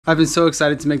I've been so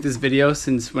excited to make this video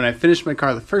since when I finished my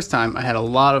car the first time, I had a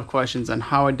lot of questions on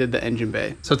how I did the engine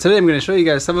bay. So today I'm going to show you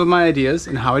guys some of my ideas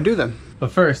and how I do them.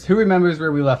 But first, who remembers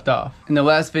where we left off? In the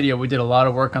last video, we did a lot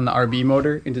of work on the RB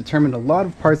motor and determined a lot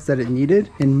of parts that it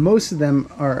needed, and most of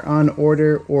them are on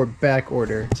order or back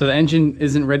order. So the engine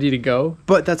isn't ready to go,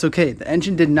 but that's okay. The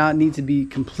engine did not need to be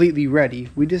completely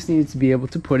ready. We just needed to be able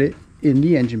to put it in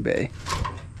the engine bay.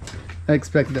 I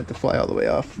expected that to fly all the way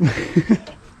off.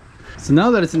 So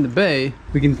now that it's in the bay,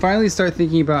 we can finally start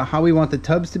thinking about how we want the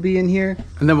tubs to be in here.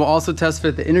 And then we'll also test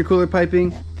fit the intercooler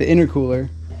piping, the intercooler,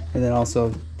 and then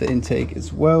also the intake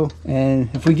as well. And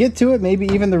if we get to it, maybe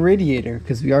even the radiator,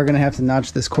 because we are gonna have to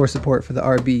notch this core support for the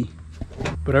RB.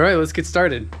 But all right, let's get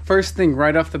started. First thing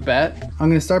right off the bat, I'm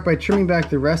gonna start by trimming back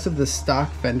the rest of the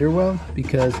stock fender well,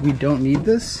 because we don't need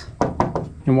this.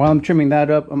 And while I'm trimming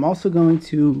that up, I'm also going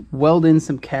to weld in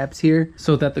some caps here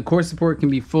so that the core support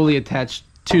can be fully attached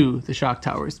to the shock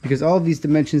towers, because all of these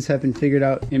dimensions have been figured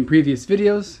out in previous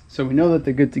videos, so we know that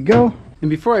they're good to go.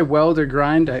 And before I weld or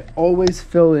grind, I always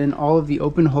fill in all of the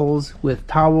open holes with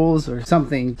towels or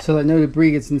something so that no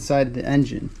debris gets inside the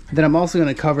engine. Then I'm also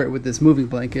going to cover it with this moving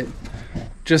blanket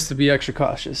just to be extra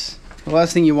cautious. The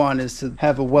last thing you want is to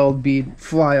have a weld bead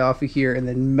fly off of here and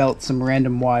then melt some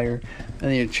random wire, and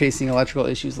then you're chasing electrical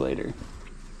issues later.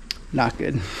 Not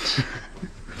good.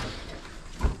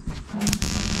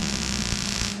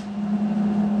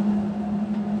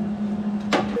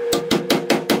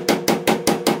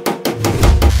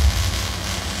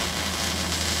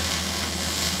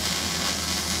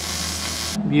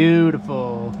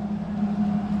 Beautiful.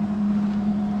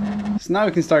 So now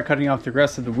we can start cutting off the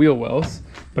rest of the wheel wells,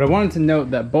 but I wanted to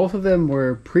note that both of them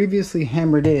were previously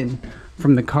hammered in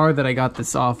from the car that I got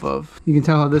this off of. You can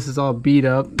tell how this is all beat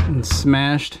up and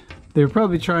smashed. They were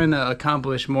probably trying to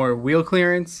accomplish more wheel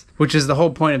clearance, which is the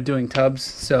whole point of doing tubs,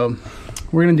 so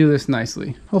we're gonna do this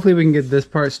nicely. Hopefully we can get this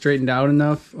part straightened out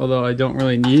enough, although I don't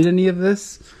really need any of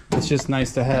this. It's just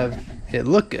nice to have it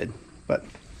look good, but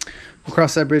we'll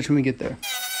cross that bridge when we get there.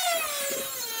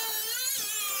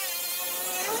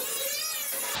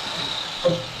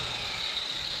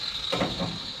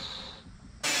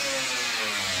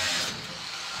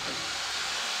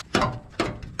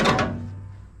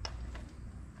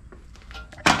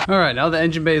 Alright, now the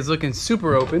engine bay is looking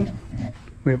super open.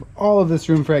 We have all of this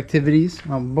room for activities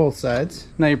on both sides.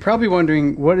 Now you're probably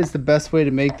wondering, what is the best way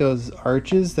to make those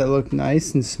arches that look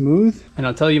nice and smooth? And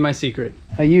I'll tell you my secret.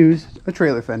 I use a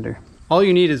trailer fender. All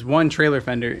you need is one trailer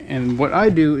fender, and what I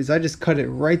do is I just cut it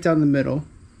right down the middle,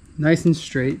 nice and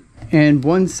straight, and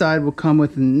one side will come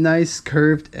with a nice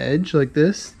curved edge like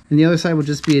this, and the other side will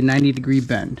just be a 90-degree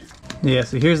bend. Yeah,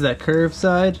 so here's that curved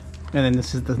side, and then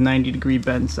this is the 90-degree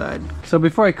bend side. So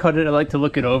before I cut it, I like to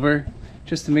look it over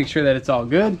just to make sure that it's all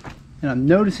good. And I'm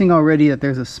noticing already that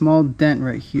there's a small dent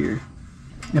right here.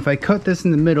 If I cut this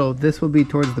in the middle, this will be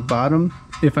towards the bottom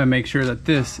if I make sure that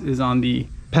this is on the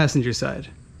passenger side,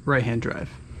 right-hand drive.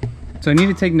 So I need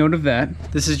to take note of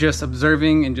that. This is just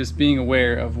observing and just being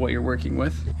aware of what you're working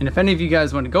with. And if any of you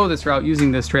guys want to go this route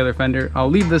using this trailer fender, I'll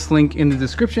leave this link in the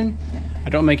description. I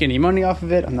don't make any money off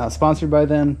of it. I'm not sponsored by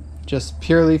them. Just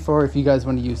purely for if you guys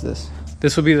want to use this.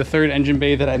 This will be the third engine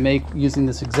bay that I make using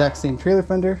this exact same trailer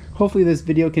fender. Hopefully this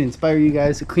video can inspire you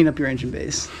guys to clean up your engine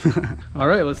bays. All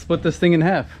right, let's split this thing in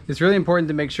half. It's really important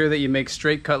to make sure that you make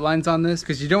straight cut lines on this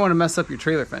because you don't want to mess up your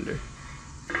trailer fender.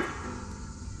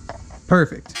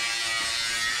 Perfect.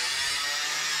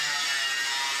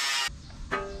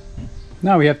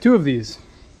 Now we have two of these.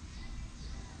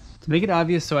 To make it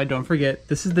obvious so I don't forget,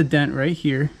 this is the dent right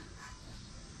here.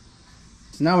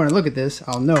 So now when I look at this,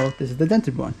 I'll know this is the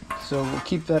dented one. So we'll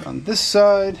keep that on this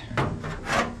side.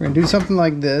 We're gonna do something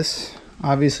like this.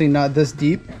 Obviously not this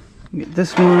deep. Get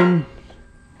this one,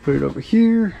 put it over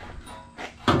here.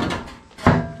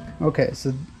 Okay,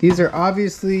 so these are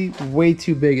obviously way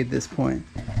too big at this point,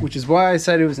 which is why I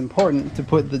said it was important to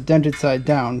put the dented side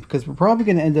down, because we're probably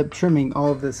gonna end up trimming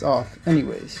all of this off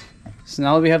anyways. So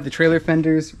now that we have the trailer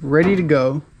fenders ready to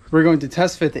go, we're going to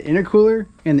test fit the intercooler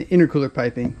and the intercooler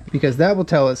piping, because that will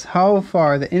tell us how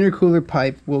far the intercooler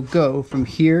pipe will go from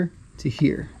here to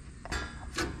here.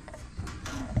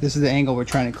 This is the angle we're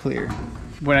trying to clear.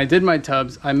 When I did my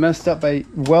tubs, I messed up by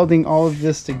welding all of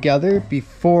this together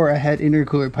before I had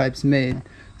intercooler pipes made.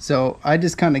 So I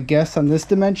just kind of guessed on this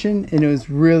dimension, and it was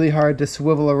really hard to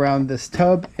swivel around this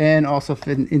tub and also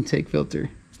fit an intake filter.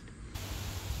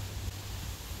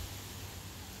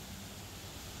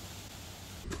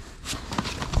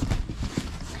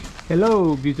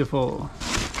 Hello, beautiful.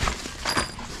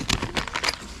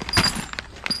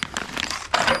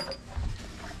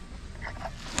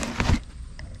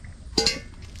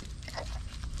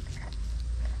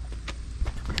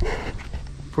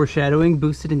 Foreshadowing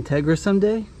boosted Integra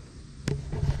someday?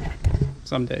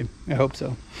 Someday, I hope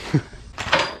so.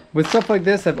 With stuff like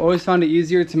this, I've always found it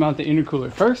easier to mount the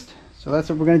intercooler first, so that's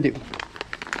what we're gonna do.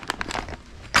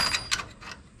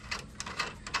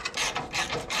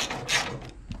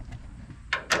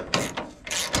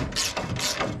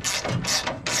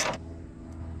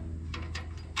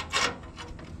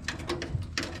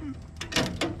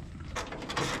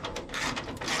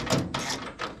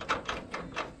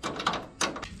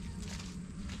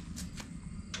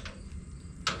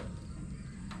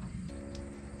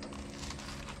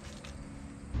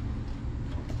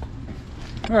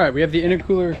 All right, we have the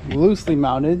intercooler loosely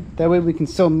mounted. That way we can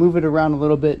still move it around a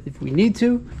little bit if we need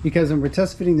to, because when we're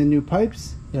test fitting the new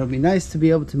pipes, it'll be nice to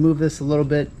be able to move this a little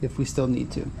bit if we still need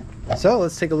to. So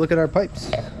let's take a look at our pipes.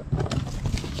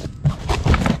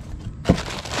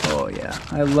 Oh yeah,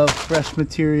 I love fresh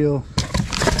material.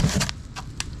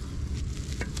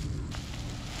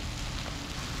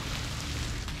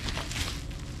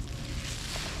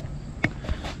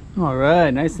 All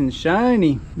right, nice and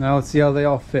shiny. Now let's see how they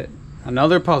all fit.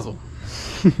 Another puzzle.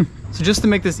 So just to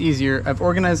make this easier, I've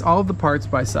organized all of the parts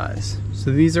by size. So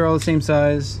these are all the same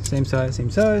size, same size, same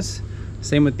size.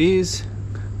 Same with these.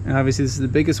 And obviously this is the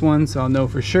biggest one, so I'll know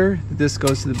for sure that this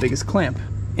goes to the biggest clamp.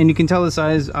 And you can tell the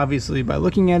size obviously by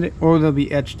looking at it, or they'll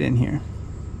be etched in here.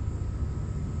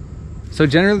 So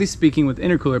generally speaking with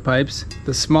intercooler pipes,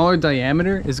 the smaller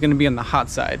diameter is going to be on the hot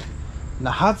side. And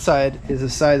the hot side is the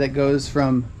side that goes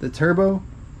from the turbo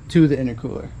to the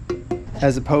intercooler,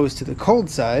 as opposed to the cold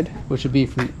side, which would be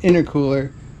from the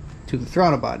intercooler to the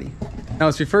throttle body. Now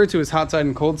it's referred to as hot side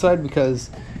and cold side because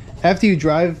after you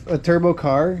drive a turbo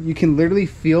car, you can literally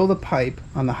feel the pipe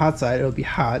on the hot side, it'll be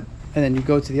hot, and then you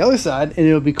go to the other side and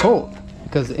it'll be cold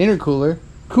because the intercooler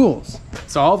cools.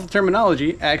 So all the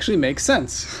terminology actually makes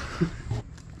sense.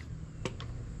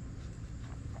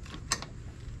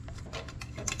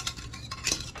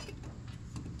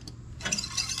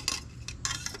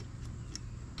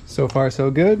 So far so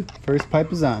good. First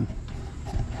pipe is on.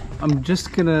 I'm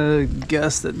just gonna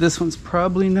guess that this one's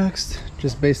probably next,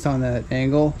 just based on that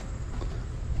angle.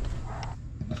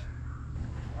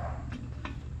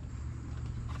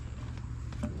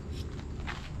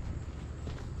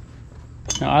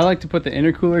 Now I like to put the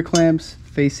intercooler clamps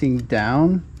facing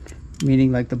down,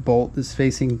 meaning like the bolt is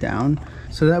facing down,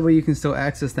 so that way you can still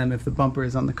access them if the bumper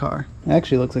is on the car. It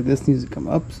actually looks like this needs to come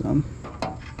up some.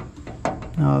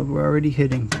 Oh, we're already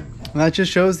hitting. Well, that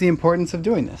just shows the importance of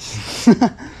doing this.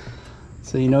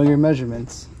 So you know your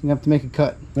measurements. You have to make a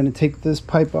cut. I'm going to take this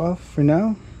pipe off for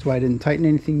now. That's why I didn't tighten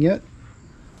anything yet.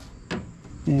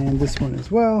 And this one as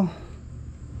well.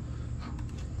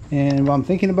 And while I'm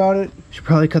thinking about it, I should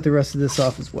probably cut the rest of this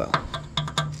off as well.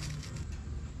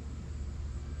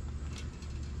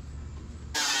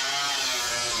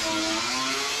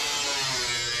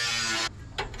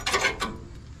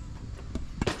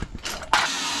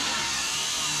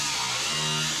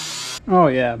 Oh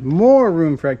yeah, more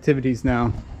room for activities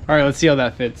now. All right, let's see how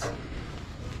that fits.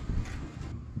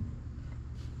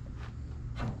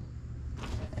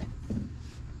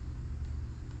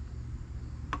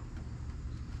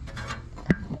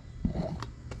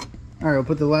 All right, we'll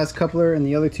put the last coupler and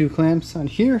the other two clamps on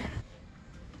here.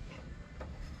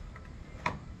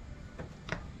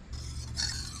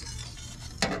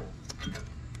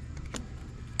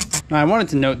 Now I wanted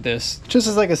to note this, just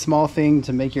as like a small thing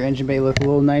to make your engine bay look a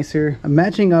little nicer. I'm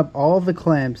matching up all of the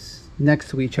clamps next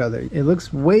to each other. It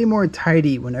looks way more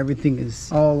tidy when everything is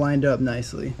all lined up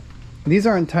nicely. These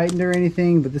aren't tightened or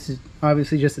anything, but this is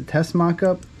obviously just a test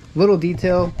mock-up. Little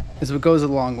detail is what goes a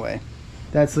long way.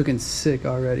 That's looking sick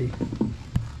already.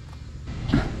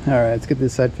 All right, let's get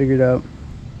this side figured out.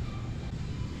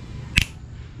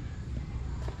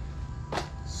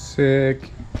 Sick.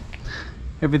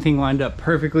 Everything lined up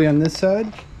perfectly on this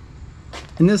side.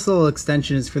 And this little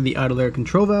extension is for the idle air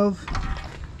control valve.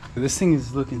 This thing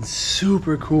is looking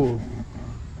super cool.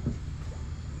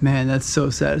 Man, that's so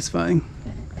satisfying.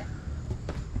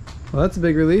 Well, that's a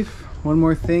big relief. One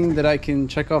more thing that I can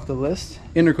check off the list,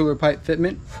 intercooler pipe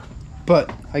fitment.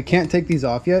 But I can't take these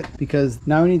off yet because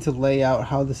now I need to lay out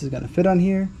how this is gonna fit on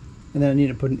here. And then I need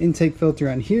to put an intake filter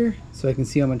on here so I can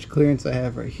see how much clearance I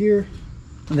have right here.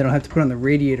 And then I'll have to put on the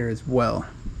radiator as well.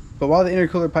 But while the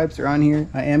intercooler pipes are on here,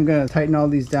 I am gonna tighten all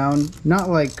these down. Not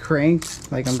like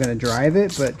cranked, like I'm gonna drive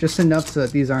it, but just enough so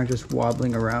that these aren't just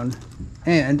wobbling around.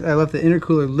 And I left the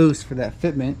intercooler loose for that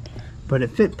fitment, but it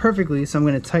fit perfectly, so I'm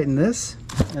gonna tighten this,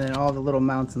 and then all the little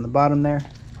mounts on the bottom there.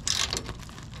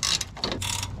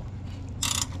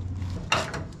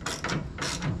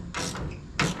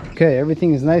 Okay,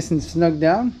 everything is nice and snug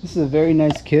down. This is a very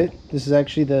nice kit. This is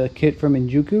actually the kit from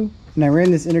Injuku. And I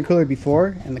ran this intercooler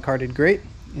before and the car did great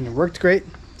and it worked great.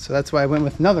 So that's why I went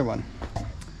with another one.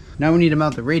 Now we need to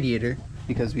mount the radiator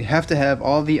because we have to have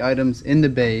all the items in the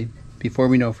bay before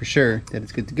we know for sure that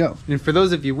it's good to go. And for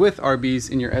those of you with RBs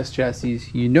in your S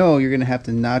chassis, you know you're gonna have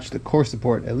to notch the core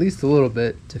support at least a little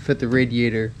bit to fit the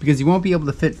radiator because you won't be able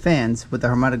to fit fans with the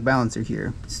harmonic balancer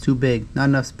here. It's too big, not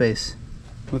enough space.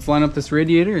 Let's line up this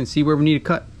radiator and see where we need to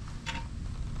cut.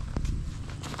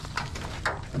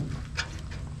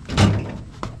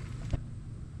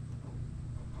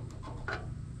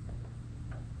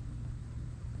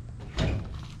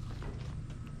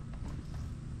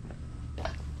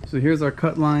 So here's our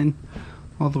cut line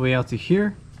all the way out to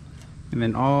here and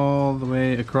then all the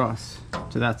way across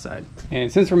to that side.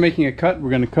 And since we're making a cut,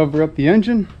 we're going to cover up the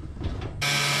engine.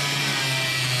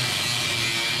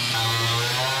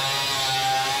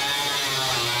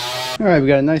 Alright, we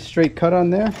got a nice straight cut on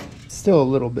there. It's still a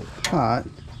little bit hot.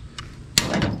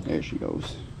 There she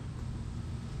goes.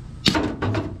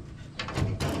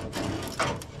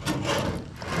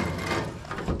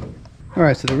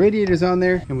 Alright, so the radiator's on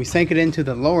there and we sank it into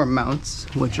the lower mounts,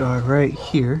 which are right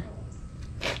here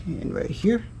and right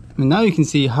here. And now you can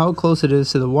see how close it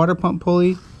is to the water pump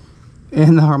pulley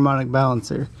and the harmonic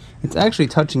balancer. It's actually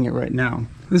touching it right now.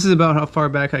 This is about how far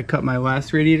back I cut my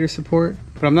last radiator support,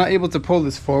 but I'm not able to pull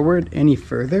this forward any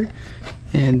further.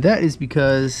 And that is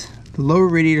because the lower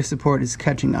radiator support is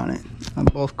catching on it on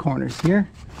both corners here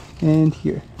and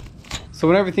here. So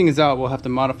when everything is out, we'll have to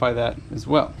modify that as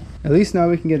well. At least now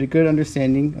we can get a good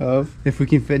understanding of if we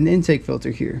can fit an intake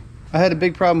filter here. I had a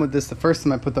big problem with this the first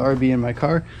time I put the RB in my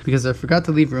car because I forgot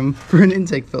to leave room for an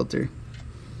intake filter.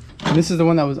 And this is the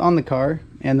one that was on the car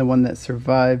and the one that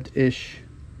survived-ish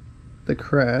the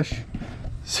crash.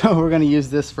 So we're gonna use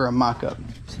this for a mock-up.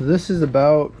 So this is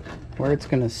about where it's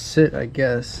gonna sit, I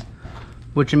guess.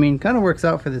 Which, I mean, kind of works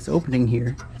out for this opening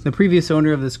here. The previous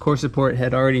owner of this core support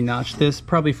had already notched this,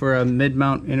 probably for a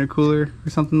mid-mount intercooler or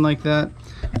something like that.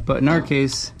 But in our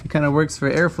case, it kind of works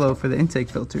for airflow for the intake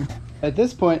filter. At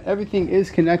this point, everything is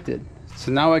connected.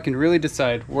 So now I can really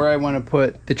decide where I want to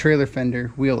put the trailer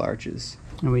fender wheel arches.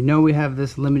 And we know we have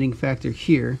this limiting factor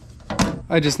here.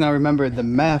 I just now remembered the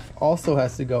MAF also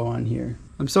has to go on here.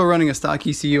 I'm still running a stock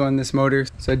ECU on this motor,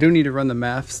 so I do need to run the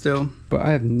MAF still, but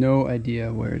I have no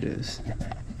idea where it is.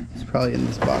 It's probably in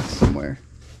this box somewhere.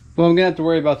 Well, I'm gonna have to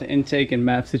worry about the intake and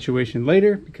MAF situation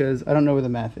later because I don't know where the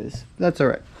MAF is. That's all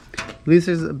right. At least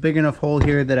there's a big enough hole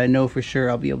here that I know for sure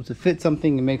I'll be able to fit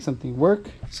something and make something work.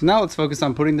 So now let's focus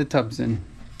on putting the tubs in.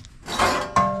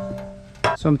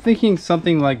 So I'm thinking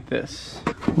something like this.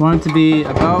 I want it to be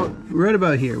right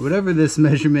about here, whatever this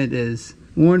measurement is.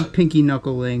 One pinky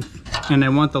knuckle length. And I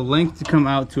want the length to come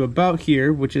out to about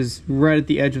here, which is right at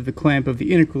the edge of the clamp of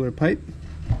the intercooler pipe.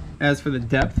 As for the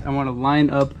depth, I want to line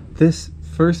up this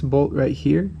first bolt right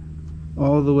here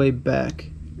all the way back.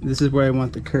 This is where I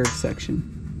want the curved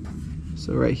section.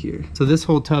 So right here. So this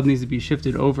whole tub needs to be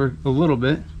shifted over a little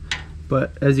bit,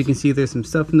 but as you can see, there's some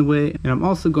stuff in the way, and I'm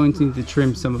also going to need to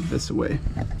trim some of this away.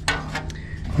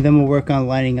 And then we'll work on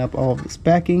lining up all of this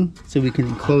backing so we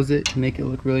can close it and make it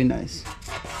look really nice.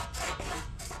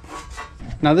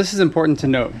 Now this is important to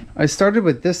note. I started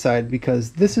with this side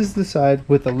because this is the side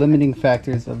with the limiting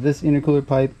factors of this intercooler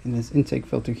pipe and this intake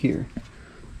filter here.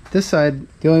 This side,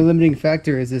 the only limiting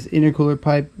factor is this intercooler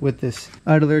pipe with this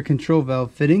idler control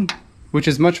valve fitting, which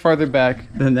is much farther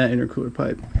back than that intercooler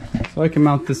pipe. So I can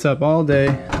mount this up all day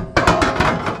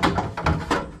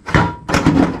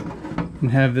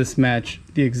and have this match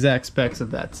the exact specs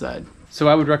of that side. So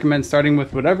I would recommend starting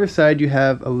with whatever side you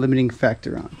have a limiting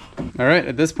factor on. All right,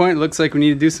 at this point, it looks like we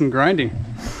need to do some grinding.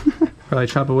 Probably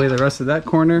chop away the rest of that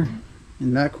corner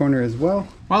and that corner as well.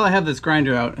 While I have this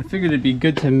grinder out, I figured it'd be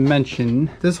good to mention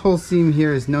this whole seam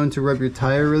here is known to rub your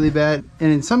tire really bad,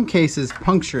 and in some cases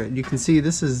puncture it. You can see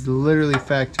this is literally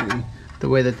factory, the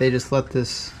way that they just let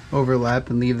this overlap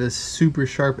and leave this super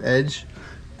sharp edge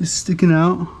just sticking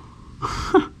out.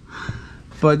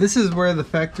 But this is where the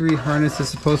factory harness is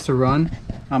supposed to run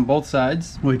on both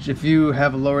sides, which if you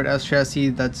have a lowered S chassis,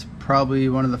 that's probably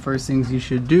one of the first things you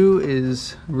should do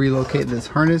is relocate this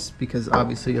harness because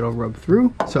obviously it'll rub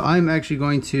through. So I'm actually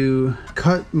going to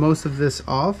cut most of this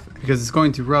off because it's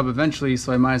going to rub eventually,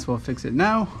 so I might as well fix it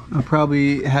now. I'll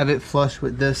probably have it flush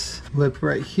with this lip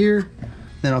right here.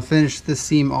 Then I'll finish this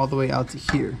seam all the way out to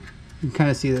here. You can kind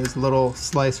of see there's a little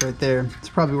slice right there. It's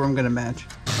probably where I'm gonna match.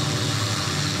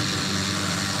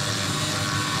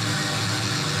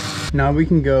 Now we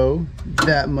can go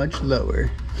that much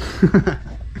lower.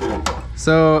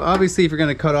 So obviously if you're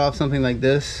gonna cut off something like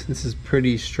this is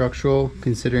pretty structural,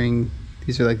 considering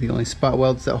these are like the only spot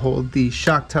welds that hold the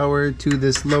shock tower to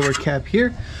this lower cap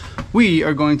here. We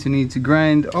are going to need to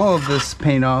grind all of this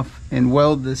paint off and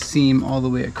weld this seam all the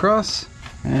way across.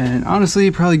 And honestly,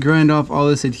 probably grind off all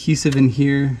this adhesive in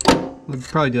here. We'll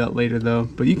probably do that later though,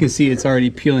 but you can see it's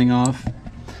already peeling off.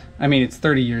 I mean, it's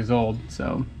 30 years old,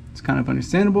 so it's kind of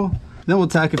understandable. Then we'll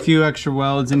tack a few extra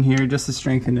welds in here just to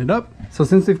strengthen it up. So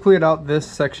since we've cleared out this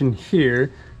section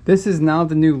here, this is now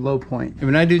the new low point. And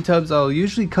when I do tubs, I'll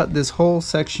usually cut this whole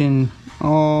section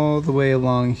all the way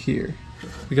along here.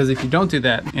 Because if you don't do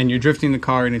that and you're drifting the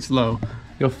car and it's low,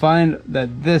 you'll find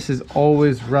that this is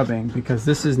always rubbing, because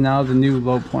this is now the new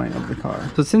low point of the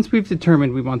car. So since we've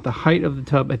determined we want the height of the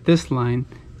tub at this line,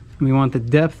 and we want the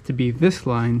depth to be this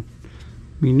line,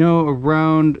 we know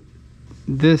around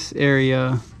this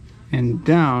area and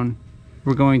down,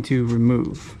 we're going to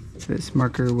remove. This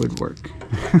marker would work.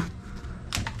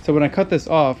 So when I cut this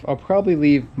off, I'll probably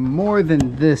leave more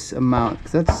than this amount,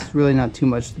 because that's really not too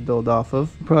much to build off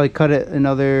of. Probably cut it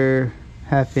another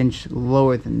 ½ inch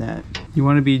lower than that. You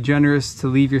want to be generous to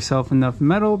leave yourself enough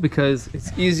metal, because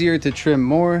it's easier to trim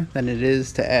more than it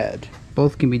is to add.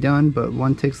 Both can be done, but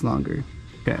one takes longer.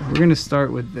 Okay, we're going to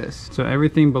start with this. So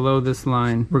everything below this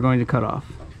line, we're going to cut off.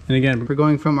 And again, we're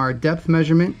going from our depth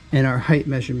measurement and our height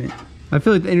measurement. I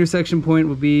feel like the intersection point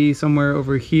will be somewhere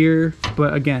over here,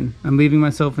 but again, I'm leaving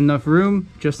myself enough room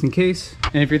just in case.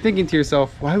 And if you're thinking to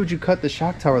yourself, why would you cut the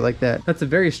shock tower like that? That's a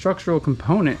very structural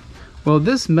component. Well,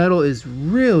 this metal is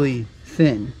really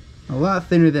thin, a lot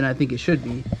thinner than I think it should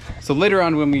be. So later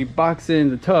on when we box in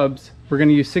the tubs, we're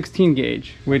gonna use 16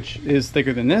 gauge, which is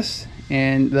thicker than this,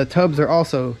 and the tubs are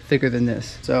also thicker than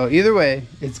this. So either way,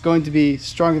 it's going to be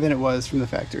stronger than it was from the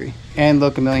factory and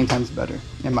look a million times better,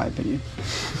 in my opinion.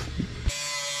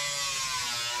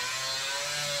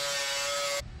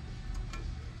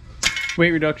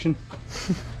 Weight reduction.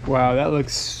 Wow, that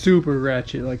looks super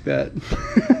ratchet like that.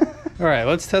 All right,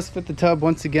 let's test fit the tub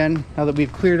once again, now that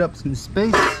we've cleared up some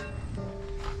space.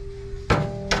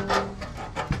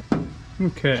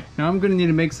 Okay, now I'm gonna need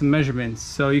to make some measurements.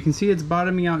 So you can see it's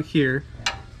bottoming out here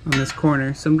on this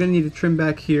corner. So I'm gonna need to trim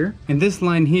back here. And this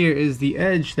line here is the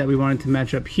edge that we wanted to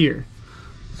match up here.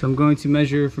 So I'm going to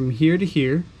measure from here to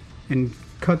here and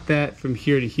cut that from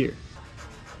here to here.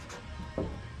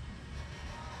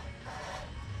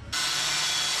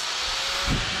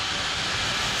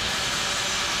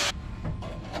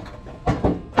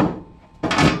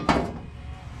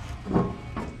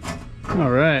 All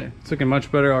right, it's looking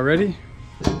much better already.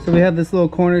 So we have this little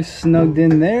corner snugged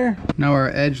in there. Now our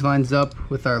edge lines up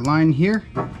with our line here.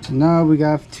 So now we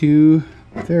have to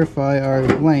verify our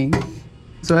length.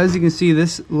 So as you can see,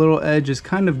 this little edge is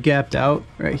kind of gapped out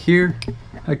right here.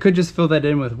 I could just fill that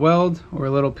in with weld or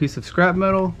a little piece of scrap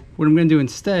metal. What I'm gonna do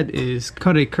instead is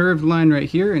cut a curved line right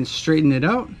here and straighten it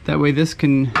out. That way this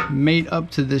can mate up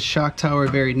to this shock tower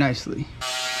very nicely.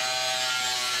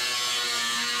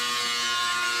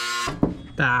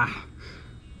 Ah,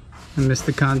 I missed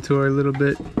the contour a little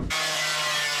bit.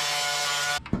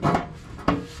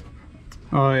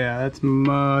 Oh yeah, that's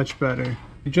much better.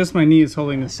 Just my knee is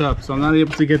holding this up, so I'm not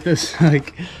able to get this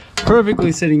like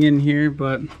perfectly sitting in here,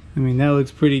 but I mean, that looks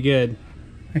pretty good.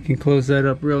 I can close that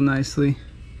up real nicely.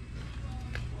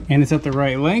 And it's at the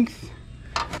right length.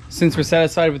 Since we're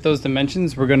satisfied with those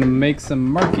dimensions, we're gonna make some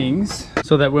markings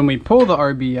so that when we pull the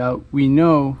RB out, we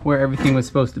know where everything was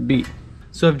supposed to be.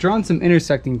 So I've drawn some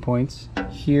intersecting points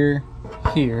here,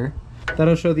 here.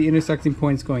 That'll show the intersecting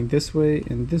points going this way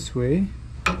and this way.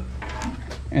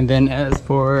 And then as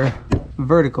for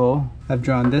vertical, I've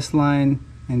drawn this line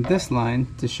and this line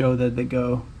to show that they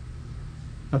go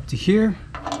up to here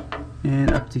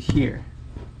and up to here.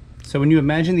 So when you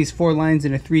imagine these 4 lines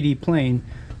in a 3D plane,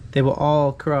 they will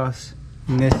all cross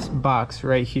in this box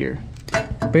right here.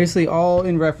 Basically all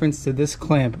in reference to this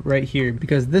clamp right here,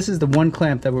 because this is the one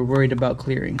clamp that we're worried about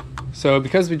clearing. So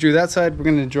because we drew that side, we're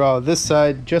going to draw this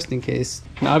side just in case.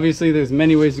 Now obviously there's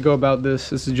many ways to go about this.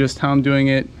 This is just how I'm doing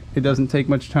it. It doesn't take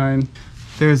much time.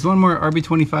 There's one more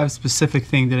RB25 specific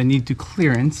thing that I need to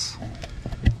clearance,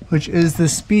 which is the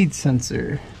speed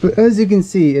sensor. But as you can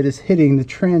see, it is hitting the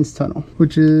trans tunnel,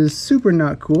 which is super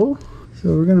not cool.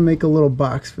 So we're gonna make a little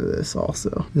box for this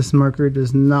also. This marker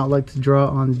does not like to draw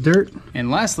on dirt.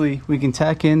 And lastly, we can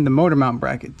tack in the motor mount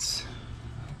brackets.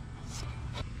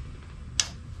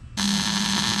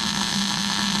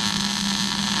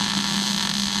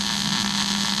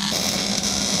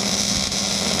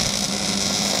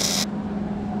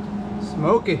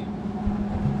 Smoky.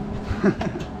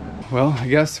 Well, I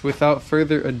guess without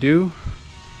further ado,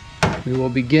 we will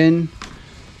begin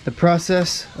the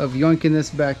process of yoinking this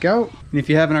back out. And if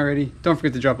you haven't already, don't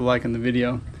forget to drop a like on the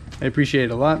video. I appreciate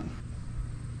it a lot.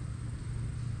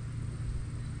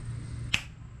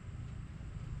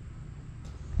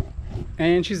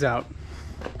 And she's out.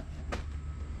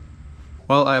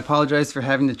 Well, I apologize for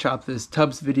having to chop this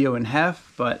tubs video in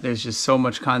half, but there's just so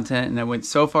much content and I went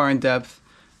so far in depth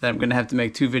that I'm gonna have to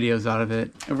make 2 videos out of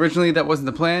it. Originally that wasn't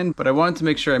the plan, but I wanted to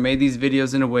make sure I made these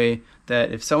videos in a way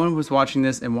that if someone was watching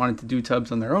this and wanted to do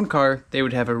tubs on their own car, they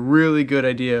would have a really good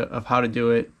idea of how to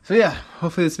do it. So yeah,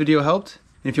 hopefully this video helped.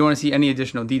 And if you want to see any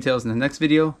additional details in the next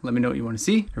video, let me know what you want to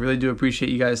see. I really do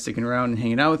appreciate you guys sticking around and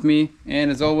hanging out with me. And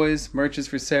as always, merch is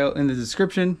for sale in the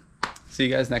description. See you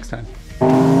guys next time.